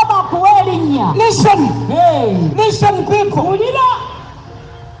 KATEREGGA. Mukama akuwa erinnya. Listen, Hey. listen, people. Wulira.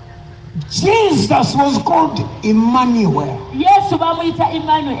 Jesus was called Emmanuel, Yesu bamuyita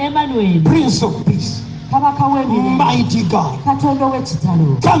Emmanuel. Prince of Peace, Kabaka w'emirembe. Mighty God, Katonda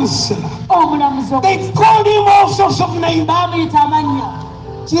ow'ekitalo. Counselor. Omulamuzi They called him all sorts of names. bamuyita amannya.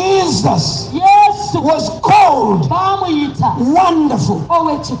 Jesus Yesu was called bamuyita Wonderful,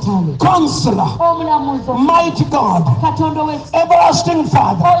 ow'ekitalo. Counselor, Omulamuzi. Mighty God, Katonda ow'ekitalo. Everlasting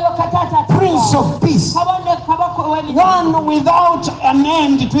Father, Oyo kataata Prince of Peace, kabaka ow'emirembe. one without an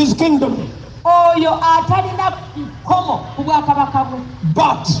end to his kingdom. Oyo atalina nkomo ku bwakabaka bwe.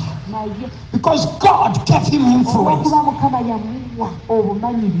 But Naye because God gave him influence, olw'okuba Mukama yamuwa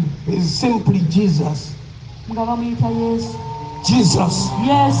obumanyirivu is simply Jesus. nga bamuyita Yesu. Jesus.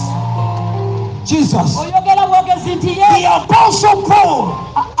 Yesu. Jesus. Oyogera bwogezi nti The Yesu. Apostle Paul.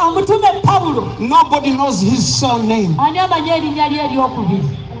 Omutume Pawulo. Nobody knows his surname. Ani amanyi erinnya lye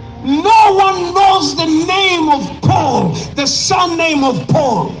eryokubiri? No one knows the name of Paul, the surname of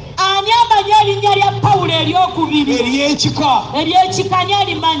Paul. Ani amanyi erinnya lya Pawulo eryokubiri? Eryekika. Eryekika ani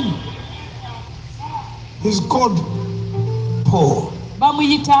alimanyi? He's called Paul.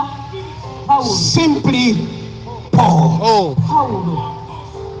 Bamuyita Pawulo. Simply Paul. Oh,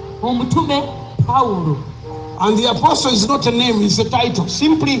 Pawulo. Omutume Pawulo. And the apostle is not a name, it's a title.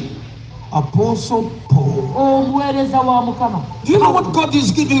 Simply Apostle Paul. Omuweereza wa Mukama. Do you know what God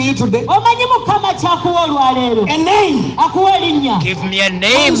is giving you today? Omanyi Mukama kyakuwa olwaleero? A name. Akuwa erinnya. give me a When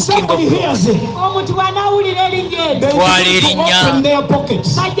name, King of somebody Glory. hears it, Omuntu bw'anaawulira erinnya eryo. they begin to open their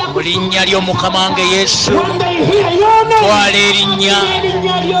pockets. Bajja Mu linnya ly'Omukama nga Yesu. When they hear your name, Twala erinnya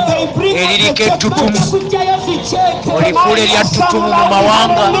erinnya lyo. they bring eririko ettutumu. Bajja kuggyayo ziceeke. Olifuula eryattutumu mu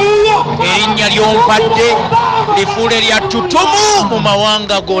mawanga. Erinnya ly'ompadde lifuula eryattutumu mu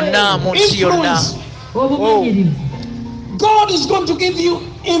mawanga gonna, mu nsi yonna. Obumanyirivu. God is going to give you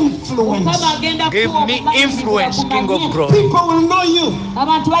influence. Mukama agenda Give kuwa me obumanyirivu influence, King of bakumanye. Glory. People will know you.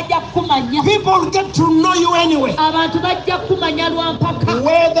 Abantu bajja kukumanya. People will get to know you anyway, Abantu bajja kukumanya lwa mpaka.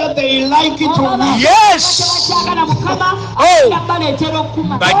 whether they like it or not. Yes! Tebakyagala Mukama Oh! agenda baleetera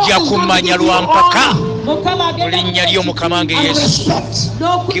okumanya. Bajja kummanya lwa mpaka. Mukama Mu agenda linnya ly'Omukama nga And Yesu. respect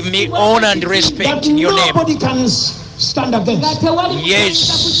n'okusiibwa Give me honor and respect that in your name. nobody can stand nga against. tewali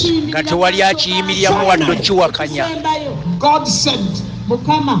Yes, nga tewali akiyimiriramu wadde okiwakanya. God said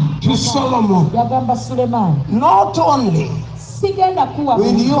Mukama to Solomon, yagamba Sulemaani, not only sigenda kuwa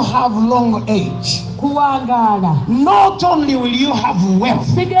will you have long age, kuwangaala, not only will you have wealth,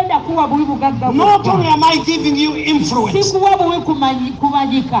 sigenda kuwa buwi bugagga not bwokka. only am I giving you influence, Sikuwa buwi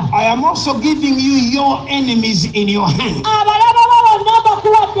kumanyika. I am also giving you your enemies in your hand. Abalaba bo bonna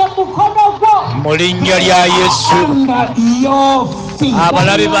mbakuwadde mu mukono gwo. Mu linnya lya Yesu. Under your feet.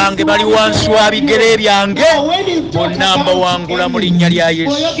 Abalabe bange bali wansi wa bigere byange. When you talk Bonna about mbawangula mu linnya lya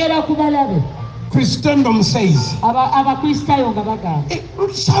Yesu. Oyogera ku balabe. Christendom says, Abakristaayo nga bagamba.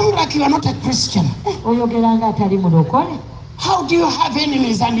 it sounds like you are not a Christian. Oyogera nga atali mulokole. How do you have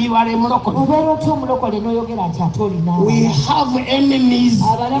enemies and you are a Moroccan? Obeera otya omulokole n'oyogera nti ate olina We abalala? have enemies.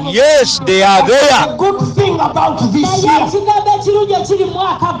 Abalabe- Yes, they are The there. good thing about this Naye year, ekigambo ekirungi ekiri mu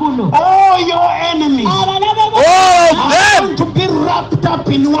mwaka guno. all your enemies Abalabe bo- All of are them, going to be wrapped up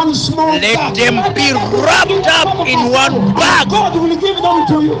in one small let bag. them be wrapped up in one bag. God will give them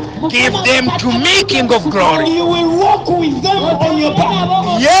to you. Give them to me, King of And Glory. you will walk with them on your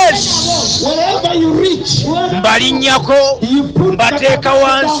back. Yes, Wherever you reach, mbalinnyako. mbateeka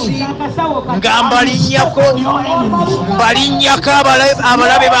wansi nga mbalinnyako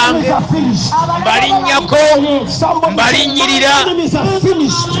abalabe bange mbalinnyirira.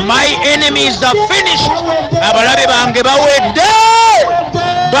 My enemies are finished. Abalabe bange bawedde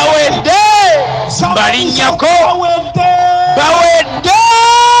mbalinnyako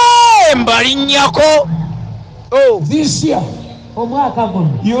mbalinnyako. This year, omwaka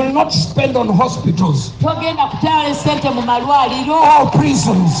guno you will not spend on hospitals togenda kutwala esente mu malwaliro or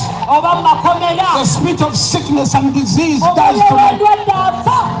prisons. oba mu makomera. The spirit of sickness and disease dies tonight. omulwadde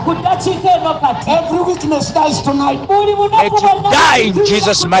afa ku ddakiika eno kati. Every weakness dies tonight. buli Let it die in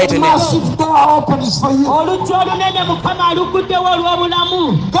Jesus' mighty name. Massive door opens for you. oluggi olunene mukama aluguddewo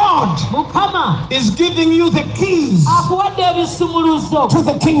olw'obulamu. God mukama is giving you the keys akuwadde ebisumuluzo to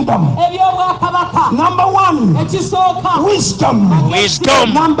the kingdom. eby'obwakabaka. Number one, ekisooka wisdom.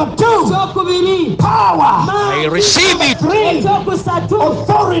 Wisdom. Number two, ekyokubiri power. I receive it. Three, ekyokusatu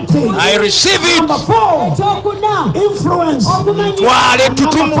authority. I receive Number it. four, ekyokuna influence. Twala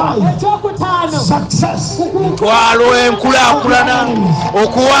ettutumu. ekyokutaano Success. Twala enkulaakulana,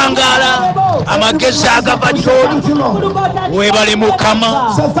 okuwangaala, amagezi agava gy'oli. Thank you, Lord. Weebale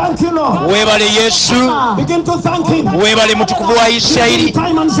Mukama, Say thank you, Lord. weebale Yesu, Begin to thank Him. weebale Mutukuvu wa Isirayiri.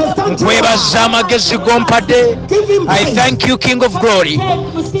 Time and say thank you. Nkwebaza amagezi g'ompadde. Give Him I praise. thank you, King of Glory,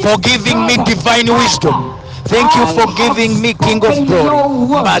 for giving me divine wisdom. Thank you for giving me King of Glory.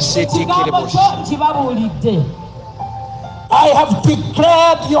 ekigambo kyo kibabuulidde. I have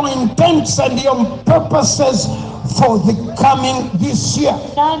declared your intents and your purposes for the coming this year.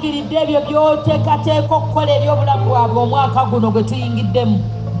 nangiridde ebyo by'oteekateeka okukola eby'obulamu bwabwe omwaka guno gwe tuyingiddemu.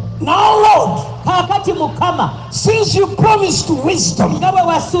 Now, Lord, kaakati mukama since you promised wisdom, nga bwe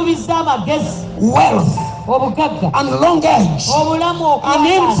wasuubiza amagezi, wealth, obugagga, and long age, obulamu, and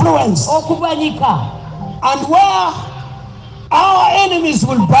influence, okugwanyika, and where our enemies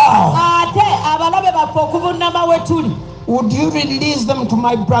will bow, ate abalabe baffe okuvunnama we tuli, would you release them to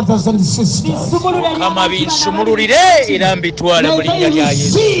my brothers and sisters? bisumulule Mukama binsumululire era mbitwale mu May linnya they lya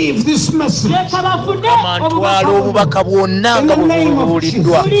Yesu. receive this message. leka bafune Mantwala obubaka bwonna nga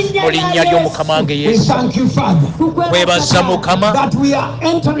bubuuliddwa mu linnya ly'Omukama wange We Yesu. thank you, Father, Kwebaza Mukama that we are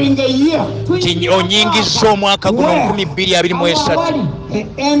entering a year nti onyingizza omwaka guno 2023. the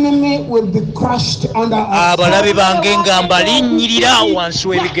enemy will be crushed under our Abalabe bange nga mbalinnyirira wansi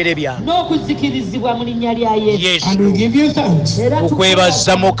w'ebigere byange. n'okuzikirizibwa mu linnya lya Yesu. and we Yesu, give you thanks. Era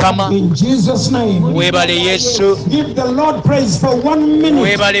okwebaza Mukama, In Jesus' name. weebale Yesu, Give the Lord praise for 1 minute.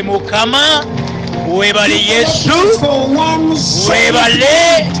 weebale Mukama, weebale Yesu, For 1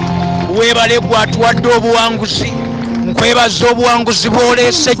 second. weebale gw'atuwadde obuwanguzi. Nkwebaza obuwanguzi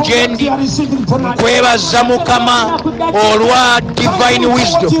bw'oleese gye ndi. You are receiving tonight. Nkwebaza Mukama olwa divine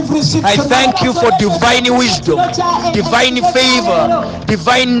wisdom. I thank you for divine wisdom, divine favor,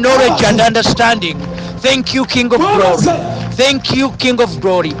 divine knowledge and understanding. Thank you, King of Glory. Thank you, King of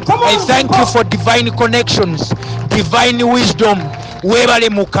Glory. I thank you for divine connections, divine wisdom. Weebale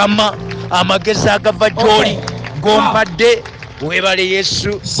Mukama, amagezi agava gy'oli g'ompadde. Weebale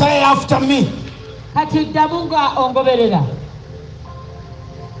Yesu. Say after me. kati ddamu nga ongoberera.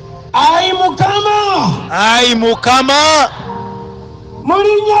 Ai Mukama. Ayi Mukama, Mu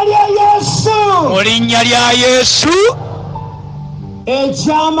linnya lya Yesu. mu linnya lya Yesu,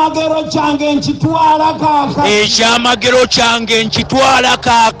 Ekyamagero kyange nkitwala kaakati. ekyamagero kyange nkitwala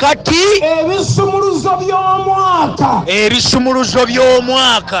kaakati. Ebisumuluzo by'omwaka. Ebisumuluzo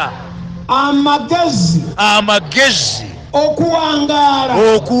by'omwaka, Amagezi. amagezi, Okuwangaala.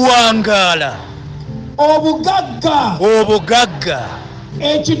 okuwangaala, Obugagga. obugagga,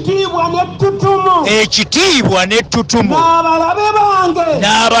 Ekitiibwa n'ettutumu. ekitiibwa n'ettutumu, N'abalabe bange.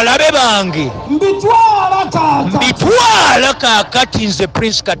 n'abalabe bange Mbitwala kaakati. mbitwala kaakati nze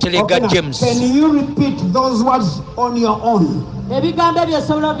Prince Kateregga Okay, now, James. can you repeat those words on your own? ebigambo ebyo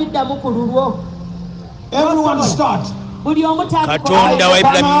osobola obiddamu ku lulwo. Everyone start. buli omu Katonda wa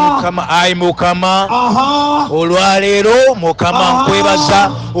Ibulayimu Mukama, ayi Mukama, Aha. olwaleero Mukama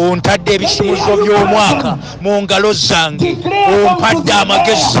nkwebaza ontadde ebisumuzo by'omwaka mu ngalo zange, ompadde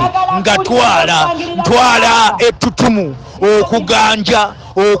amagezi nga ntwala ettutumu, okuganja,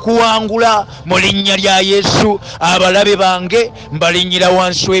 okuwangula mu linnya lya Yesu. Abalabe bange mbalinnyira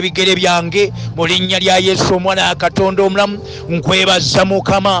wansi w'ebigere byange mu linnya lya Yesu, omwana wa Katonda omulamu. Nkwebaza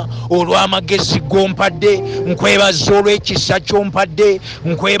Mukama olw'amagezi g'ompadde, nkwebaza olw'ekisa ky'ompadde,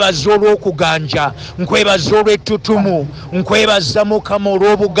 nkwebaza olw'okuganja, nkwebaza olw'ettutumu, nkwebaza Mukama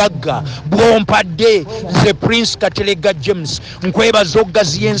olw'obugagga bw'ompadde nze Prince Kateregga James. Nkwebaza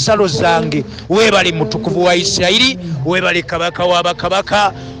okugaziya ensalo zange. Weebale Mutukuvu wa Isirayiri, weebale Kabaka wa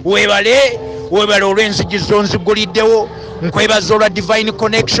bakabaka, weebale olw'enzigi zonziguliddewo, nkwebaza olwa divine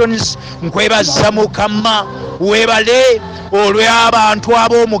connections, nkwebaza Mukama webale olw'abantu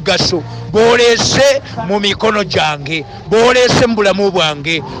ab'omugaso boolese mu mikono gyange, boolese mu bulamu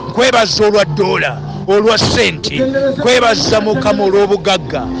bwange. Nkwebaza olwa dola, olwa sente, nkwebaza Mukama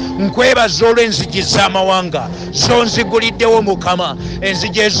olw'obugagga, nkwebaza olw'enzigi z'amawanga zonziguliddewo Mukama,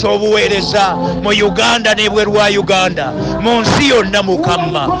 enzigi ez'obuweereza mu Uganda n'ebweru wa Uganda, mu nsi yonna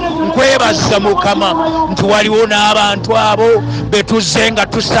Mukama. Nkwebaza Mukama nti waliwo n'abantu abo betuzze nga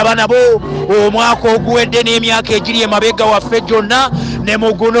tusaba nabo omwaka oguwedde n'emyaka egiri emabega waffe gyonna, ne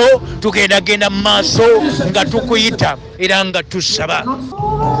mu guno tugendagenda mu maaso nga tukuyita era nga tusaba.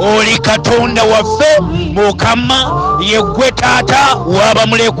 Oli Katonda waffe Mukama, yeggwe taata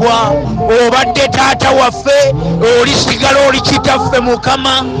w'abamulekwa, obadde taata waffe, olisigala oli kitaffe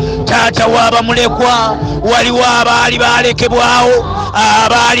Mukama, taata w'abamulekwa. Waliwo abaali balekebwawo,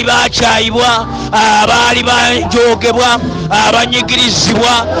 abaali bakyayibwa, abaali bajogebwa,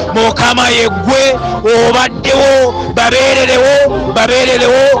 abanyigirizibwa. Mukama yeggwe obaddewo,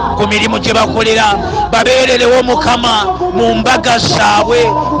 babeererewo ku mirimu gye bakolera, babeererewo Mukama mu mbaga zaabwe,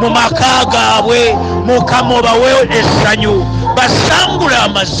 mu maka gaabwe. Mukama obawe essanyu, basangule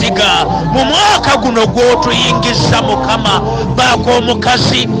amaziga mu mwaka guno gw'otuyingiza Mukama. Baako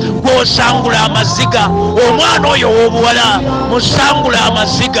omukazi gw'osangula amaziga, omwana oyo w'obuwala musangule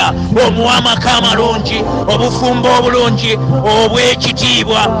amaziga, omuwa amaka amalungi, obufumbo obulungi,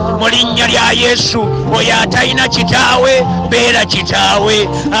 obw'ekitiibwa mu linnya lya Yesu. Oyo atalina kitaawe beera kitaawe,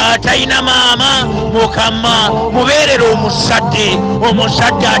 atalina maama Mukama mubeerere omuzadde,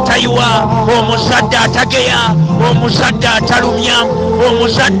 omuzadde atayiwa, omuzadde atageya, omuzadde atalumya,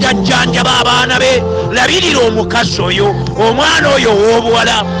 omuzadde ajjanjaba abaana be. Labirira omukazi oyo, omwana oyo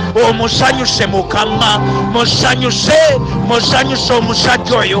ow'obuwala omusanyuse Mukama, musanyuse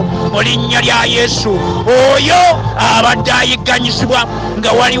omusajja oyo mu linnya lya Yesu. Oyo abadde ayigganyizibwa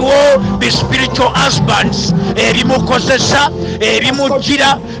nga waliwo bi spiritual husbands ebimukozesa,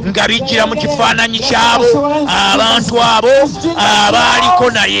 ebimujjira nga bijjira mu kifaananyi kyabo. Abantu abo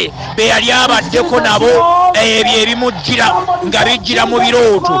abaaliko naye be yali abaddeko nabo, ebyo ebimujjira nga bijjira mu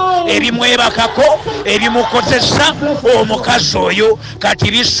birooto, ebimwebakako, ebimukozesa omukazi oyo.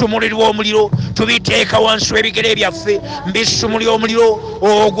 Kati bisumulirwa omuliro, tubiteeka wansi w'ebigere byaffe, mbisumulira omuliro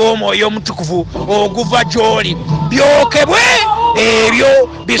ogw'Omwoyo Omutukuvu oguva gy'oli, byokebwe ebyo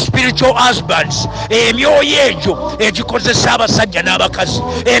bi spiritual husbands, emyoyo egyo egikozesa abasajja n'abakazi,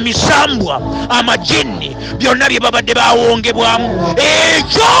 emisambwa, amajini, byonna bye babadde bawongebwamu,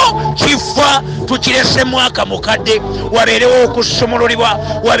 ekyo kifa. Tukirese mwaka mukadde, wabeerewo okusumululibwa,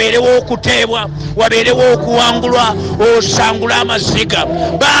 wabeerewo okuteebwa, wabeerewo okuwangulwa, osangula amaziga.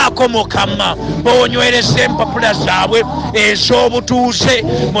 Baako Mukama bonywereza empapula zaabwe ez'obutuuse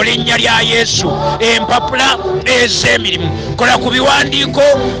mu linnya lya Yesu, empapula ez'emirimu. Kola ku biwandiiko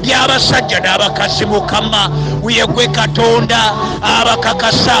by'abasajja n'abakazi Mukama, yeggwe Katonda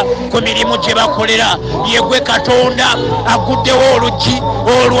abakakasa ku mirimu gye bakolera, yeggwe Katonda aguddewo olugi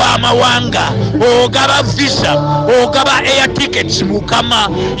olw'amawanga, ogaba visa, ogaba air tickets Mukama,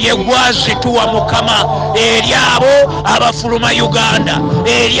 yeggwazituwa Mukama eri abo abafuluma Uganda,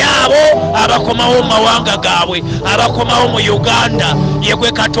 eri abo abakomawo mu mawanga gaabwe, abakomawo mu Uganda.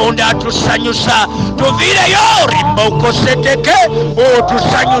 Yeggwe Katonda atusanyusa, tuviireyo rimba ukoseteke,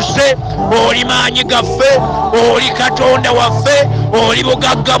 otusanyuse. Oli maanyi gaffe, oli Katonda waffe, oli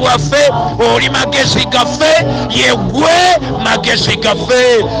bugagga bwaffe, oli magezi gaffe, yeggwe magezi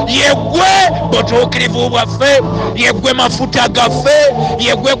gaffe, yeggwe butuukirivu bwaffe, yeggwe mafuta gaffe,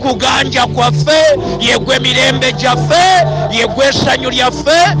 yeggwe kuganja kwaffe, yeggwe mirembe gyaffe, yeggwe essanyu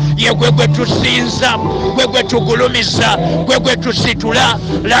lyaffe, yeggwe gwe tusinza, gwe gwe tugulumiza, gwe gwe tusitula.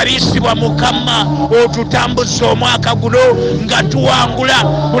 Labisibwa Mukama, otutambuza omwaka guno nga tuwangula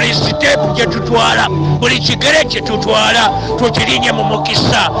buli siteepu gye tutwala, buli kigere kye tutwala, tukirinye mu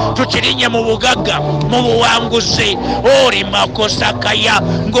mukisa, tukirinye mu bugagga, mu buwanguzi. Oli makosakaya,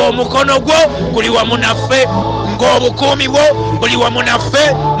 ng'omukono gwo guli wamu naffe, ng'obukuumi bwo buli wamu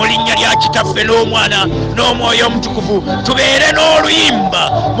naffe, mu linnya lya Kitaffe n'Omwana n'Omwoyo Omutukuvu. Tubeere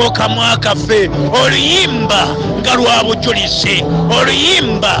n'oluyimba mu kamwa kaffe, oluyimba nga lwa bujulizi,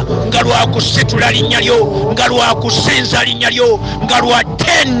 oluyimba nga lwa kusitula linnya lyo, nga lwa kusinza linnya lyo, nga lwa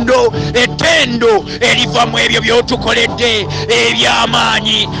ttendo, ettendo eriva mu ebyo by'otukoledde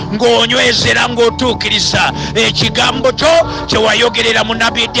eby'amaanyi, ng'onywezera ng'otuukiriza ekigambo kyo kye wayogerera mu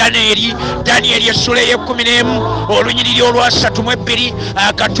Nabbi Danyeri essula ey'ekumi olunyiriri olwa 32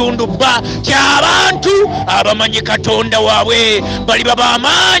 akatundu bba, ky'abantu abamanyi Katonda waabwe baliba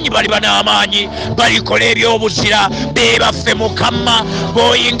b'amaanyi n'amaanyi baliba n'amaanyi balikola ebyobuzira bebaffe Mukama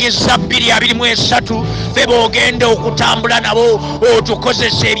b'oyingiza 2023 ffe b'ogenda okutambula nabo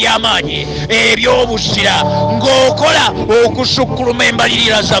otukozesa eby'amaanyi ebyobuzira ng'okola okusukkuluma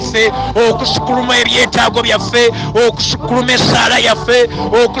embalirira zaffe okusukkuluma ebyetaago byaffe okusukkuluma essaala yaffe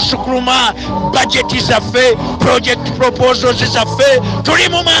okusukkuluma bajeti zaffe project proposals zaffe tuli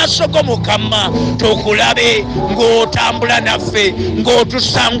mu maaso go Mukama tukulabe ng'otambula naffe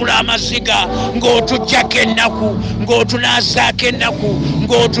ng'otusangula amaziga ng'otuggyako ennaku ng'otunaazaako ennaku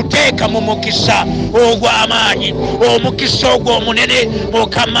ng'otuteeka mu mukisa ogw'amaanyi omukisa ogwo omunene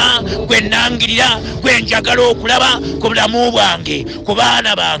Mukama gwe nnangirira gwe njagala okulaba ku bulamu bwange ku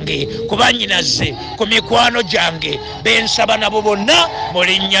baana bange ku bannyinaze ku mikwano gyange bensaba nabo bonna mu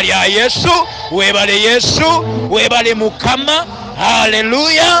linnya lya Yesu. Weebale Yesu, weebale Mukama.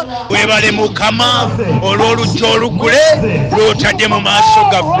 Haleluya, webale Mukama olw'olujja olugule lw'otadde mu maaso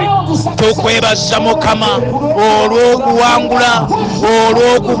gaffe. Tukwebaza Mukama olw'okuwangula,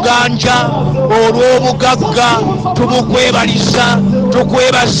 olw'okuganja, olw'obugagga tubukwebaliza.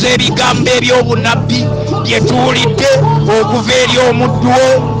 Tukwebaza ebigambo eby'obunabbi bye tuwulidde okuva eri omuddu wo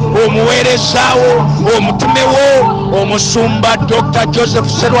omuweerezaawo omutume wo omusumba Dr. Joseph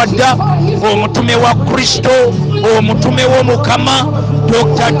Serwadda omutume wa Kristo omutume wo Mukama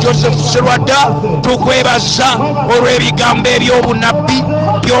Dr. Joseph Serwadda. Tukwebaza olw'ebigambo eby'obunabbi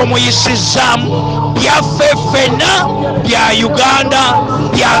by'omuyisizaamu byaffe ffenna bya Uganda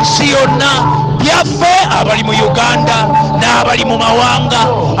bya nsi yonna byaffe abali mu Uganda n'abali mu mawanga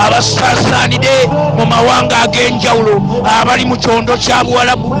abasaasaanidde mu mawanga ag'enjawulo abali mu kyondo kya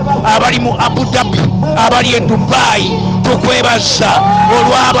Buwalabu abali mu Abu Dhabi abali e Dubai. Tukwebaza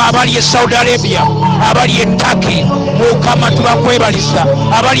olw'abo abali e Saudi Arabia abali e Turkey Mukama tubakwebaliza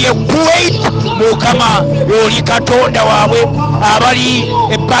abali e Kuwait Mukama oli Katonda waabwe abali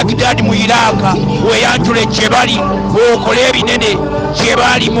e Baghdad mu Iraq weyanjule gye bali okole ebinene gye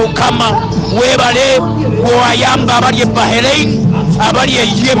bali Mukama weebale gw'oyamba abali e Bahrain abali e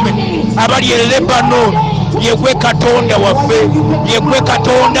Yemen abali e Lebanon. Yegwe Katonda waffe yegwe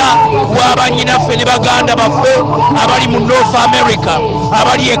Katonda w'abanyinaffe ne baganda baffe abali mu North America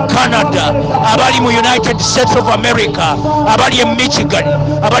abali e Canada abali mu United States of America abali e Michigan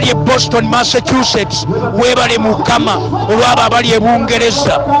abali e Boston Massachusetts. Weebale Mukama olw'abo abali e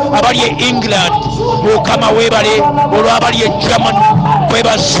Bungereza abali e England Mukama weebale olw'abali e Germany.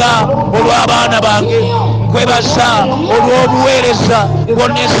 Kwebaza olw'abaana bange kwebaza olw'obuweereza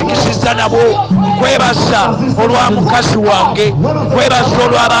bw'onneesikisiza nabo kwebaza olwa mukazi wange kwebaza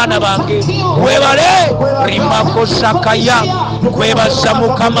olw'abaana bange weebale rimakosakaya. Kwebaza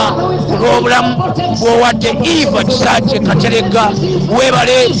Mukama olw'obulamu bw'owadde Eva Kisaakye Kateregga.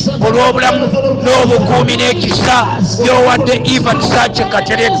 Weebale olw'obulamu n'obukuumi n'ekisa by'owadde Eva Kisaakye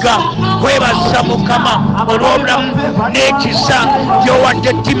Kateregga. Kwebaza Mukama olw'obulamu n'ekisa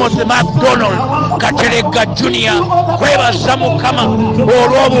by'owadde Timothy McDonald Kateregga Junior. Kwebaza Mukama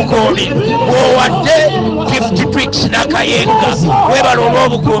olw'obukuumi bw'owadde Gift Tricks Nakayenga. Weebale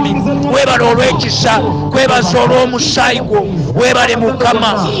olw'obukuumi weebale olw'ekisa kwebaza olw'omusaayi gwo. Weebale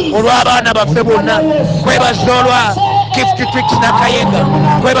Mukama olw'abaana baffe bonna kwebaza olwa Gift Tricks Nakayenga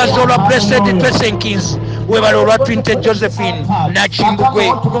kwebaza olwa Blessed Pesenkins weebale olwa Twinte Josephine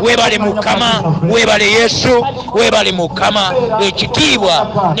Nakimbugwe. Weebale Mukama weebale Yesu weebale Mukama ekitiibwa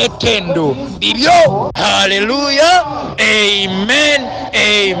n'ettendo bibyo. Haleluya, amen,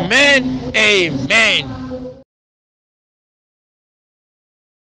 amen, amen.